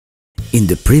In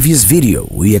the previous video,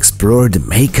 we explored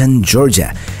Macon,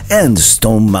 Georgia and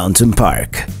Stone Mountain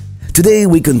Park. Today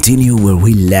we continue where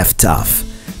we left off,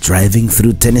 driving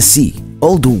through Tennessee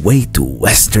all the way to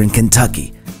western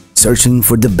Kentucky, searching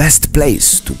for the best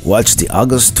place to watch the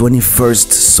August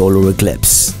 21st solar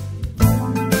eclipse.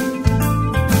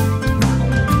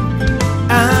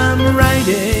 I'm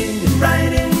riding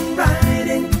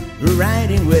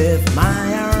with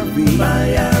my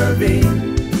RV,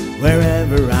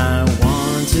 wherever I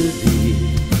want to be,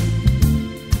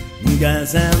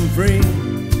 'cause I'm free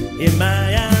in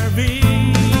my RV.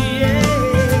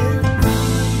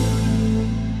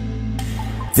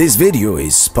 This video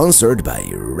is sponsored by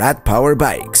Rat Power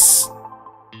Bikes.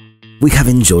 We have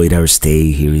enjoyed our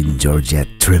stay here in Georgia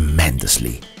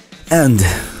tremendously and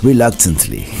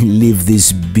reluctantly leave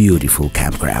this beautiful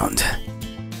campground.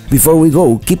 Before we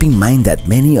go, keep in mind that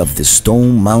many of the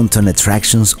Stone Mountain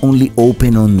attractions only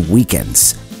open on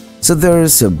weekends. So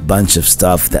there's a bunch of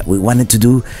stuff that we wanted to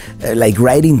do, like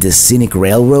riding the scenic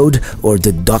railroad or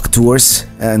the dog tours,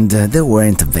 and they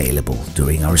weren't available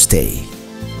during our stay.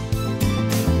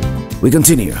 We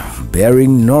continue,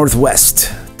 bearing northwest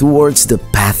towards the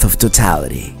Path of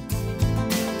Totality.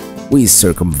 We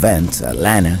circumvent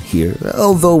Atlanta here,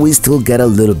 although we still get a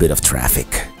little bit of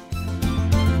traffic.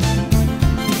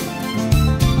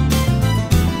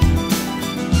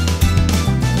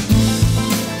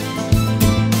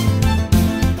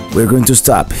 We're going to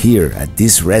stop here at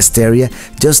this rest area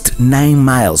just 9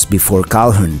 miles before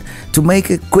Calhoun to make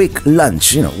a quick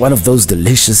lunch, one of those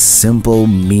delicious, simple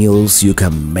meals you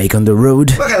can make on the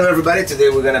road. Well, hello everybody, today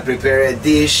we're gonna prepare a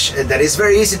dish that is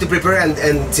very easy to prepare,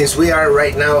 and since we are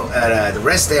right now at the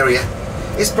rest area,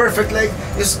 it's perfect, like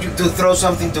just to throw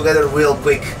something together real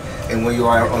quick. And when you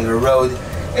are on the road,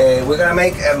 we're gonna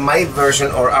make my version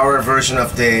or our version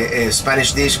of the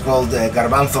Spanish dish called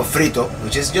garbanzo frito,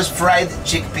 which is just fried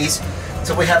chickpeas.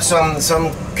 So we have some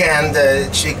canned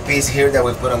chickpeas here that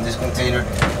we put on this container,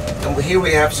 and here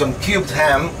we have some cubed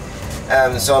ham,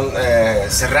 some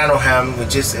serrano ham,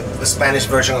 which is a Spanish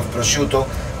version of prosciutto,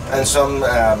 and some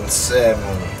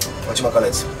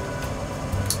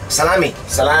salami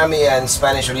and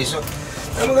Spanish chorizo.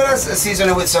 And we're gonna season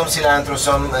it with some cilantro,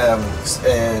 some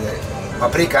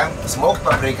paprika, smoked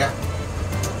paprika,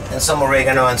 and some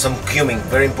oregano and some cumin.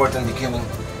 Very important, the cumin.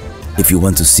 If you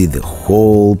want to see the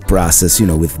whole process,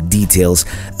 with details,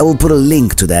 I will put a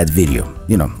link to that video,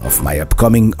 of my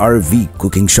upcoming RV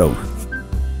cooking show.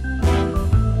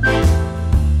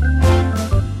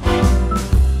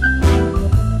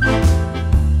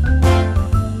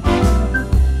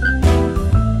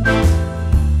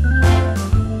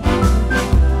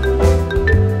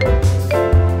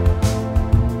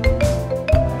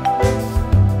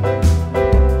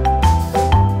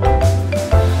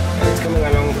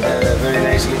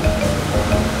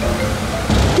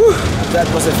 That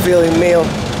was a filling meal,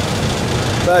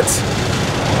 but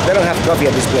they don't have coffee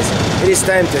at this place. It is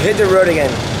time to hit the road again.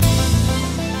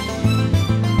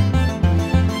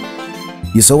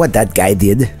 You saw what that guy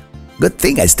did? Good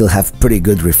thing I still have pretty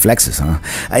good reflexes, huh?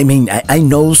 I mean, I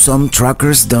know some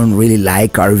truckers don't really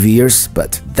like RVers,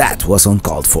 but that was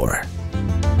uncalled for.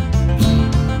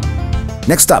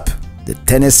 Next up, the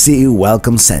Tennessee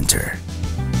Welcome Center.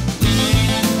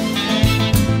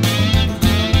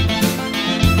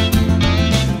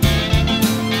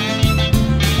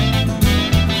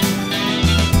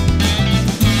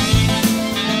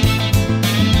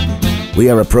 We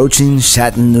are approaching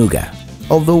Chattanooga,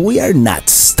 although we are not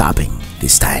stopping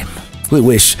this time. We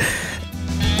wish.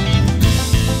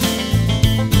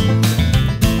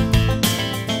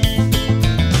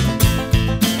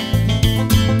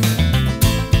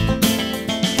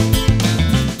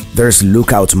 There's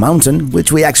Lookout Mountain,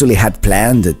 which we actually had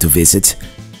planned to visit.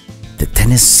 The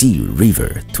Tennessee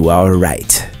River to our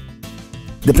right.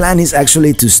 The plan is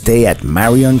actually to stay at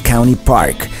Marion County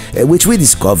Park, which we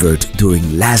discovered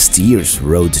during last year's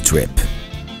road trip.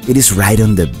 It is right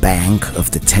on the bank of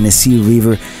the Tennessee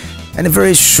River and a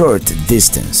very short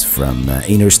distance from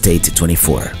Interstate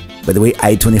 24. By the way,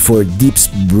 I-24 dips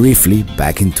briefly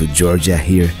back into Georgia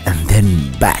here and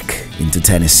then back into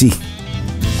Tennessee.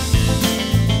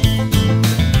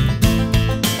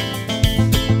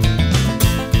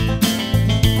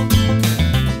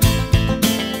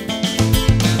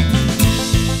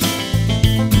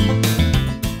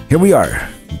 Here we are,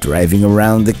 driving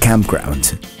around the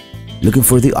campground, looking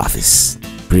for the office.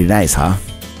 Pretty nice, huh?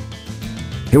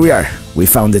 Here we are, we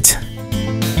found it.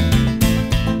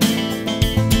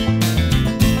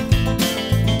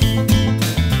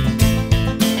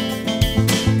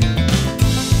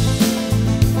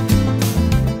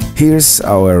 Here's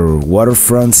our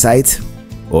waterfront site.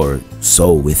 or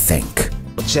so we think.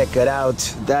 Check it out,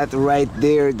 that right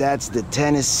there, that's the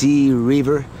Tennessee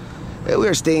River.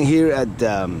 We're staying here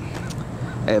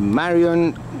at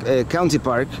Marion County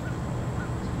Park.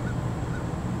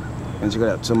 And check it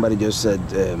out, somebody just said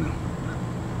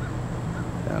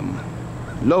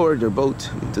lower their boat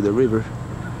into the river.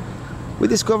 We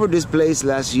discovered this place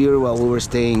last year while we were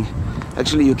staying.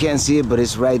 Actually, you can't see it, but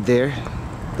it's right there,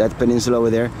 that peninsula over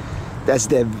there. That's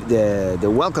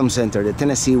the Welcome Center, the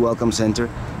Tennessee Welcome Center.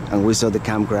 And we saw the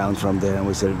campground from there and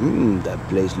we said, that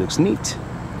place looks neat.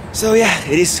 So yeah,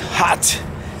 it is hot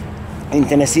in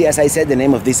Tennessee. As I said, the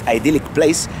name of this idyllic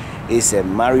place is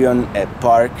Marion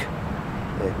Park,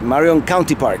 Marion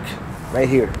County Park, right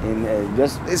here.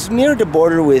 It's near the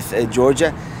border with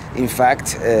Georgia. In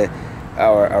fact,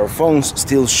 our phones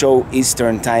still show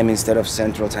Eastern time instead of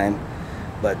Central time.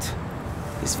 But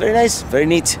it's very nice, very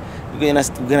neat. We're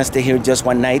gonna stay here just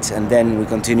one night and then we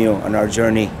continue on our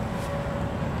journey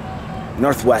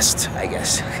northwest, I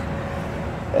guess.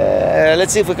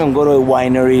 Let's see if we can go to a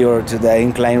winery or to the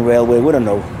Incline Railway, we don't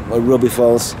know, or Ruby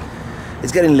Falls.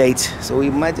 It's getting late, so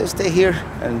we might just stay here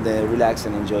and relax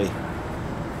and enjoy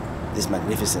this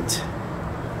magnificent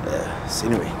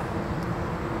scenery.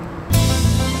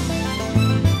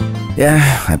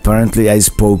 Yeah, apparently I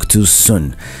spoke too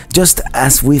soon. Just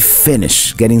as we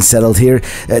finished getting settled here,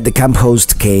 the camp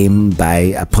host came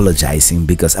by apologizing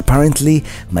because apparently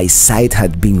my site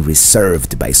had been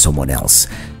reserved by someone else.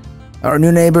 Our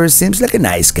new neighbor seems like a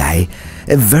nice guy,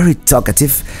 very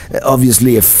talkative,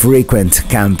 obviously a frequent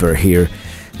camper here,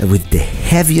 with the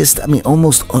heaviest,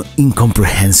 almost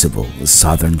incomprehensible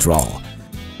southern drawl.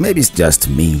 Maybe it's just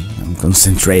me, I'm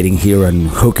concentrating here on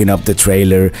hooking up the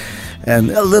trailer,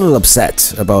 and a little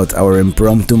upset about our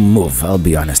impromptu move, I'll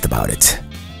be honest about it.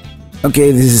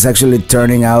 Okay, this is actually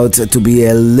turning out to be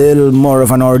a little more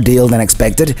of an ordeal than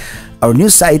expected. Our new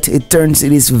site, it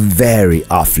is very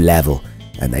off-level,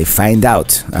 and I find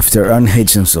out after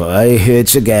unhitching, so I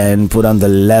hitch again, put on the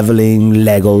leveling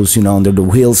Legos, under the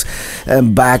wheels,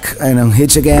 back and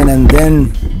unhitch again, and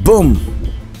then boom!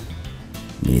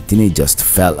 Minitini just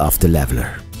fell off the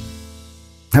leveler.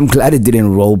 I'm glad it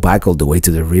didn't roll back all the way to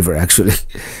the river, actually.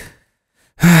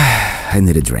 I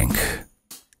need a drink.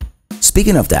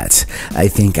 Speaking of that, I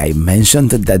think I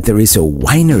mentioned that there is a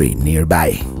winery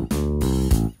nearby.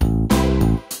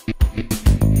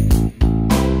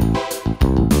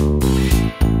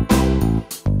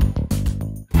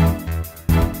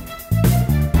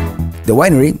 The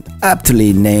winery,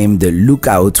 aptly named the Look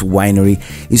Out Winery,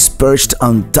 is perched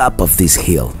on top of this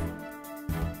hill.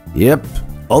 Yep,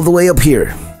 all the way up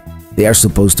here. They are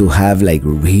supposed to have like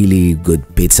really good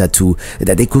pizza too,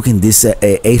 that they cook in these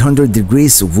 800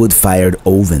 degrees wood-fired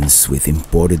ovens with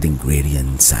imported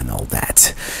ingredients and all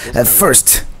that.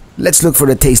 First, let's look for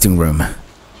the tasting room.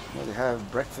 They have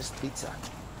breakfast pizza.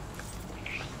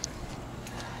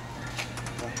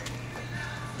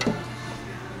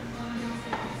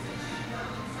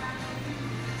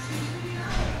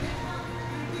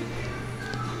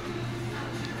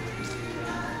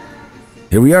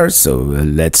 Here we are, so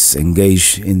let's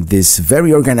engage in this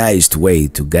very organized way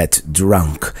to get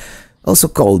drunk, also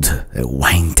called a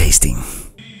wine tasting.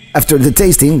 After the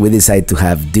tasting, we decide to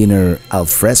have dinner al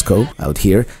fresco out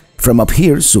here. From up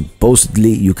here,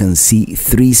 supposedly you can see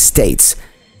 3 states: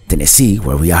 Tennessee,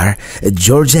 where we are,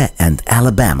 Georgia, and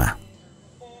Alabama.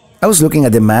 I was looking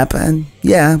at the map and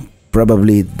yeah,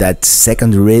 probably that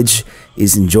second ridge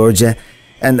is in Georgia,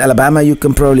 and Alabama you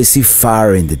can probably see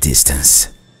far in the distance.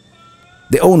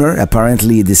 The owner,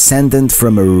 apparently a descendant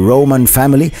from a Roman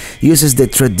family, uses the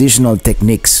traditional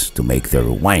techniques to make their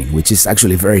wine, which is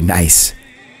actually very nice.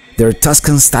 Their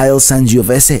Tuscan-style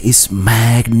Sangiovese is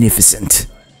magnificent.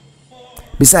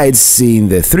 Besides seeing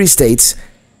the 3 states,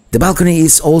 the balcony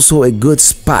is also a good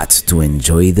spot to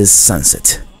enjoy the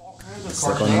sunset. The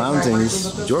second mountain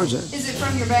is Georgia. Is it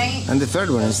from your bank? And the third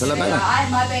one is Alabama.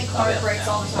 My bank card breaks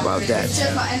all the time. About that.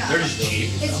 They're just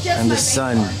cheap. And the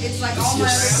sun is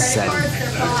just setting. I've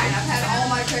had all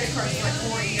my credit cards for like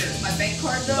 4 years. My bank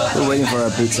card though. We're waiting for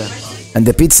our pizza. And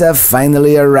the pizza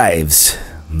finally arrives.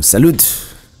 Salud.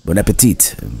 Bon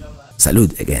appetit.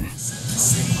 Salud again.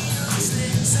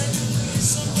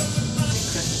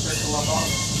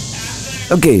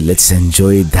 Okay, let's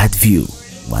enjoy that view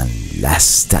one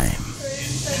last time.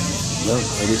 Well,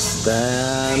 it is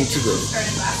time to go.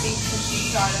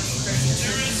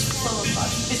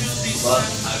 Well,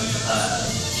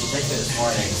 she texted me this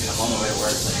morning. I'm on the way to work,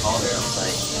 so I called her. I was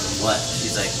like, what?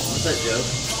 She's like, what's that joke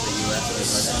that you left with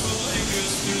my dad?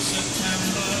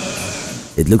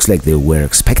 It looks like they were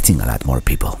expecting a lot more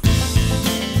people.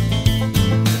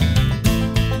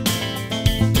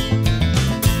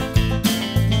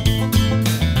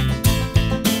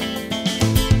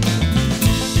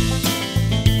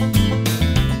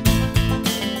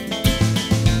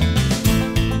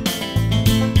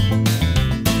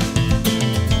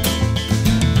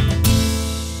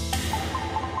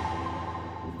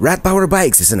 Rad Power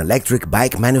Bikes is an electric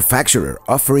bike manufacturer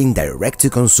offering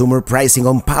direct-to-consumer pricing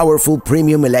on powerful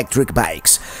premium electric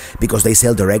bikes. Because they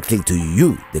sell directly to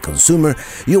you, the consumer,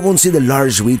 you won't see the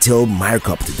large retail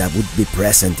markup that would be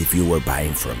present if you were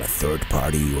buying from a third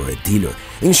party or a dealer,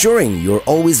 ensuring you're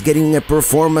always getting a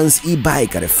performance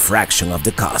e-bike at a fraction of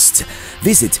the cost.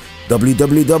 Visit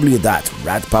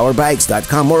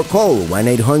www.radpowerbikes.com or call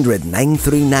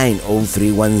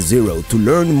 1-800-939-0310 to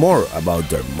learn more about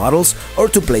their models or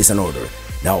to place an order.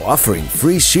 Now offering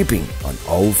free shipping on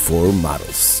all 4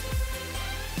 models.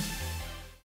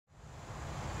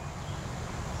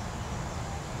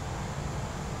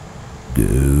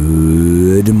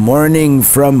 Good morning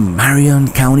from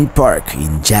Marion County Park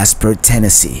in Jasper,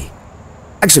 Tennessee.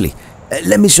 Actually,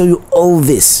 let me show you all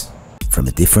this from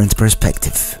a different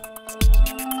perspective.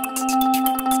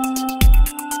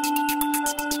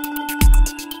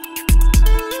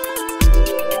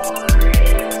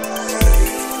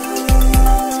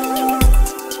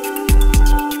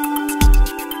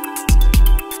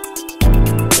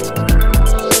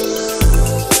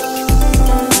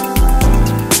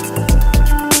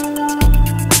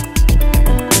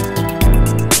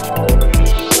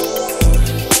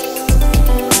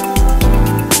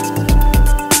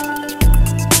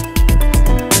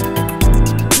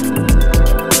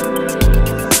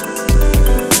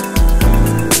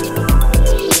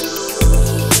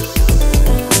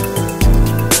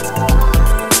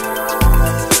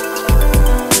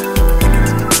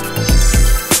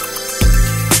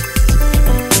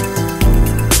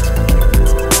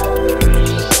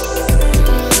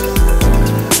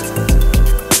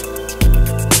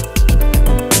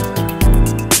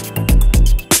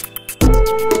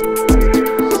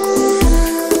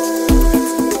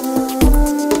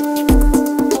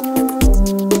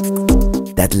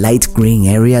 That light green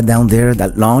area down there,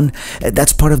 that lawn,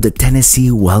 that's part of the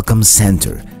Tennessee Welcome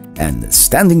Center. And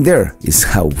standing there is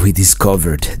how we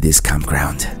discovered this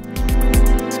campground.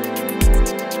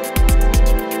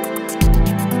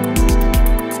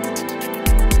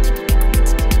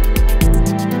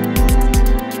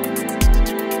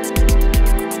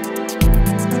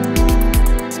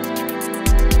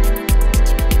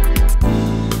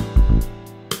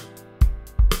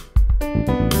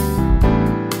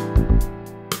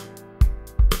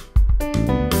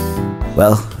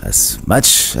 Well, as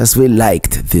much as we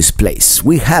liked this place,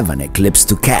 we have an eclipse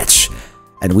to catch.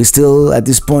 And we still, at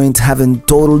this point, haven't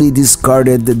totally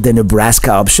discarded the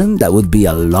Nebraska option. That would be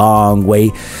a long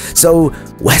way. So,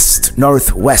 west,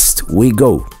 northwest we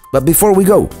go. But before we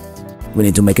go, we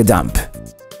need to make a dump.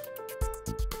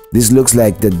 This looks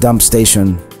like the dump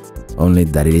station, only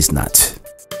that it is not.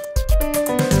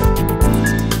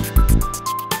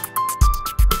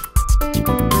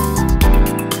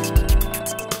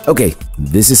 Okay,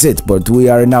 this is it, but we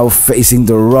are now facing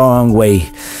the wrong way.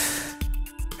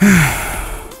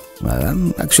 Well,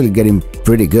 I'm actually getting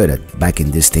pretty good at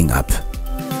backing this thing up.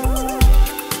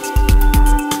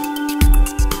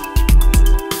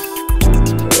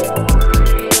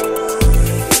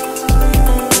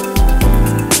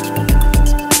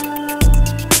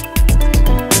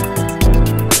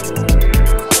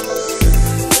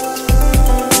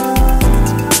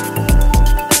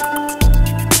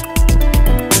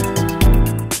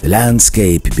 The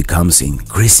landscape becomes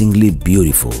increasingly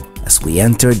beautiful as we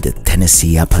enter the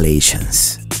Tennessee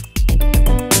Appalachians.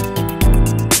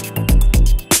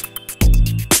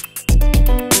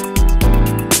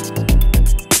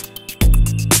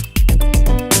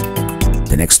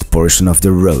 The next portion of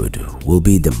the road will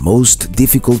be the most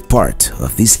difficult part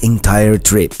of this entire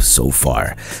trip so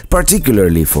far,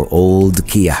 particularly for old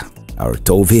Kia, our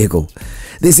tow vehicle.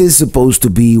 This is supposed to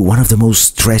be one of the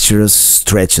most treacherous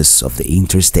stretches of the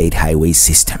interstate highway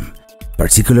system,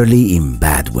 particularly in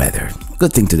bad weather.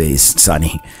 Good thing today is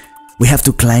sunny. We have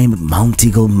to climb Mount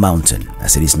Eagle Mountain,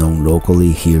 as it is known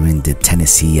locally here in the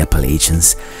Tennessee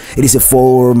Appalachians. It is a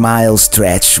 4-mile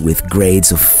stretch with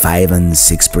grades of 5 and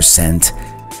 6%.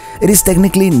 It is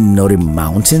technically not a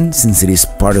mountain since it is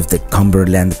part of the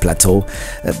Cumberland Plateau,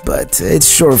 but it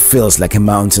sure feels like a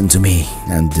mountain to me,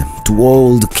 and to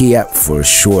old Kia for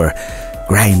sure,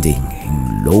 grinding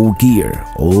in low gear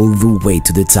all the way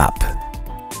to the top.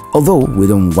 Although we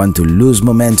don't want to lose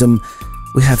momentum,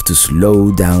 we have to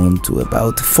slow down to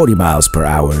about 40 miles per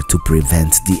hour to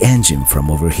prevent the engine from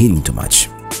overheating too much.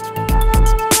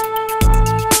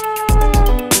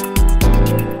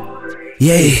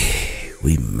 Yay!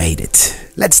 We made it.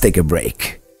 Let's take a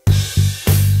break.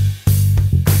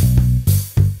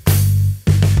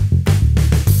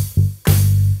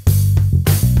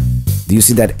 Do you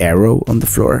see that arrow on the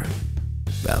floor?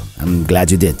 Well, I'm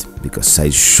glad you did, because I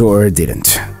sure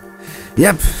didn't.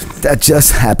 Yep, that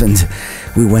just happened.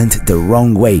 We went the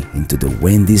wrong way into the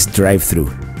Wendy's drive-thru.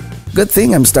 Good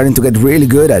thing I'm starting to get really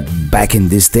good at backing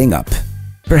this thing up.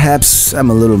 Perhaps I'm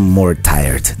a little more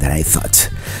tired than I thought.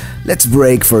 Let's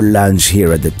break for lunch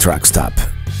here at the truck stop.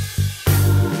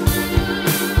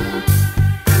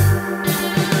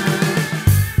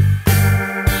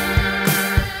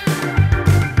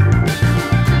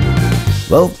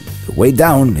 Well, the way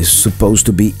down is supposed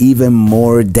to be even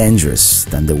more dangerous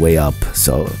than the way up,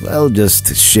 so I'll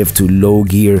just shift to low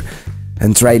gear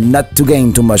and try not to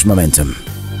gain too much momentum.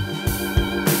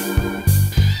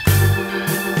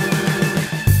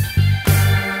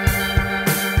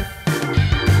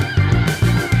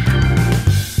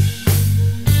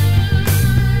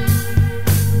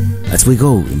 As we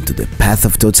go into the path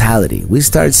of totality, we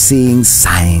start seeing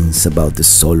signs about the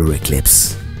solar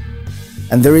eclipse.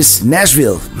 And there is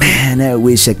Nashville. Man, I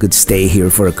wish I could stay here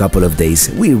for a couple of days.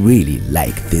 We really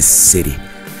like this city.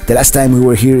 The last time we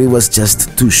were here, it was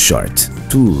just too short,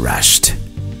 too rushed.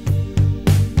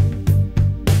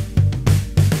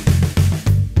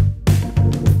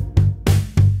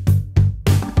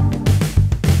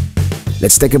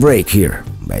 Let's take a break here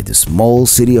by the small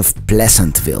city of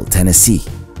Pleasantville, Tennessee.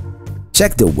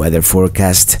 Check the weather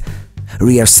forecast,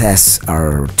 reassess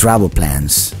our travel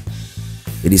plans.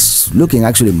 It is looking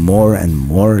actually more and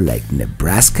more like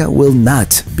Nebraska will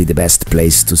not be the best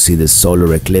place to see the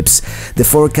solar eclipse. The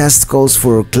forecast calls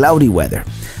for cloudy weather,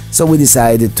 so we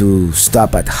decided to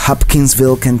stop at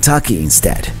Hopkinsville, Kentucky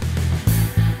instead.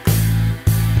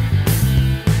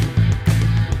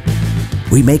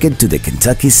 We make it to the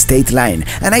Kentucky state line,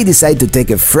 and I decide to take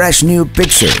a fresh new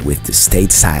picture with the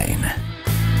state sign.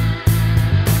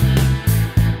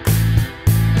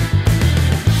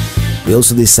 We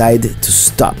also decide to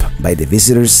stop by the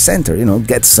visitors center,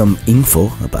 get some info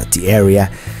about the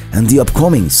area and the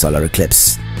upcoming solar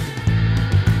eclipse.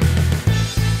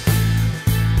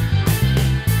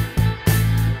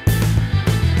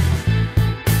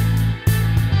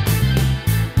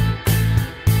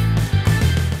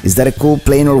 Is that a cool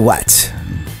plane or what?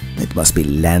 It must be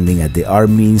landing at the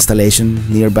Army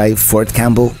installation nearby Fort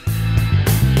Campbell.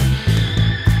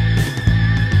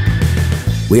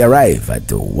 We arrive at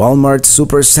the Walmart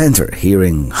Supercenter here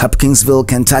in Hopkinsville,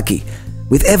 Kentucky,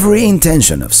 with every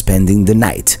intention of spending the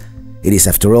night. It is,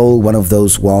 after all, one of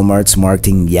those Walmarts marked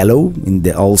in yellow in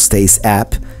the All Stays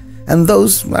app, and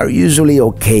those are usually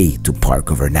okay to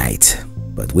park overnight.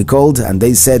 But we called and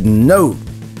they said no.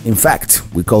 In fact,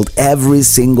 we called every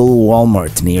single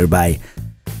Walmart nearby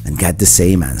and got the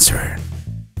same answer.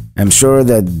 I'm sure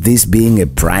that this being a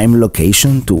prime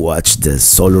location to watch the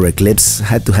solar eclipse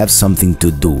had to have something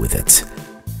to do with it.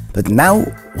 But now,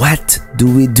 what do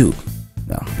we do?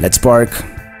 Well, let's park,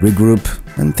 regroup,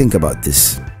 and think about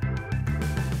this.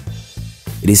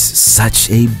 It is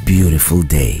such a beautiful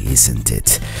day, isn't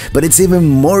it? But it's even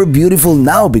more beautiful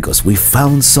now because we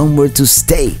found somewhere to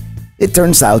stay. It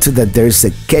turns out that there's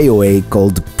a KOA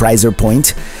called Prizer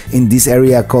Point in this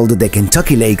area called the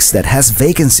Kentucky Lakes that has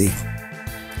vacancy.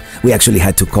 We actually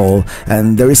had to call,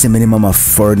 and there is a minimum of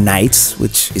 4 nights,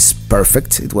 which is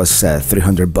perfect. It was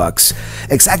 $300.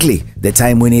 Exactly the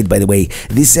time we need, by the way.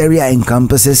 This area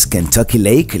encompasses Kentucky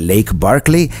Lake, Lake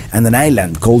Barkley, and an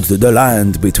island called the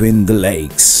Land Between the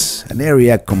Lakes. An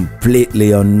area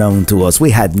completely unknown to us.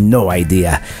 We had no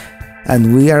idea.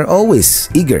 And we are always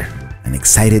eager and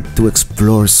excited to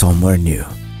explore somewhere new.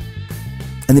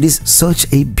 And it is such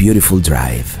a beautiful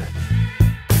drive.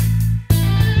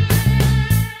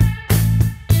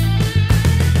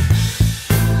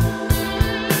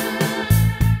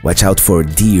 Watch out for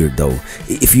deer though,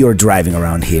 if you're driving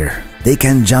around here. They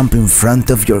can jump in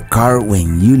front of your car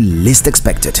when you least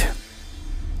expect it.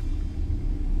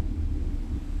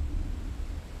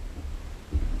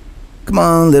 Come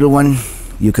on, little one,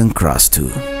 you can cross too.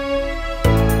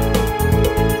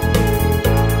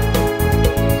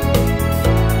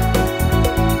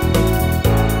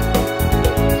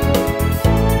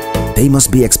 They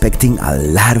must be expecting a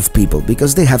lot of people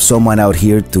because they have someone out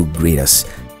here to greet us.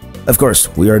 Of course,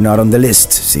 we are not on the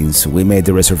list since we made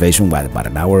the reservation about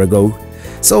an hour ago.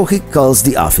 So he calls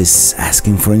the office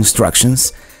asking for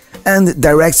instructions and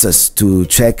directs us to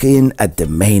check in at the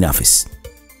main office.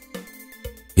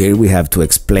 Here we have to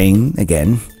explain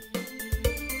again.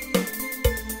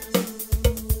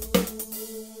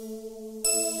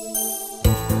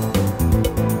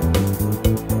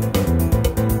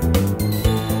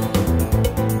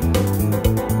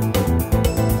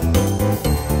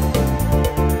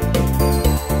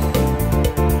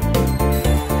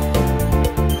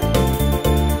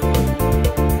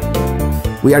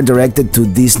 We are directed to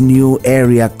this new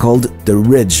area called The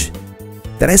Ridge.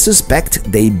 that I suspect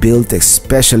they built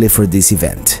especially for this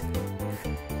event.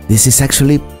 This is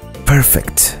actually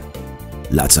perfect.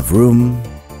 Lots of room,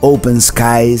 open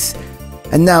skies,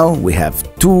 and now we have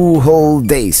 2 whole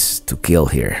days to kill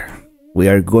here. We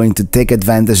are going to take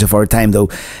advantage of our time though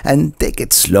and take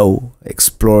it slow,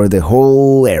 explore the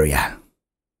whole area.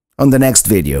 On the next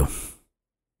video.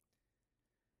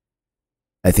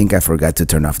 I think I forgot to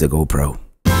turn off the GoPro.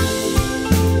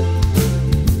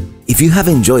 If you have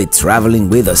enjoyed traveling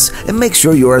with us, make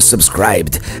sure you are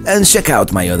subscribed and check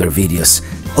out my other videos.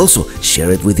 Also,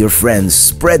 share it with your friends,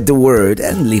 spread the word,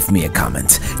 and leave me a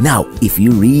comment. Now, if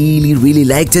you really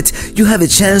liked it, you have a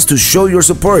chance to show your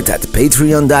support at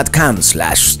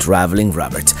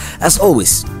patreon.com/travelingrobert. As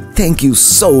always, thank you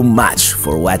so much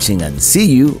for watching and see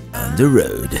you on the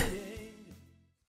road.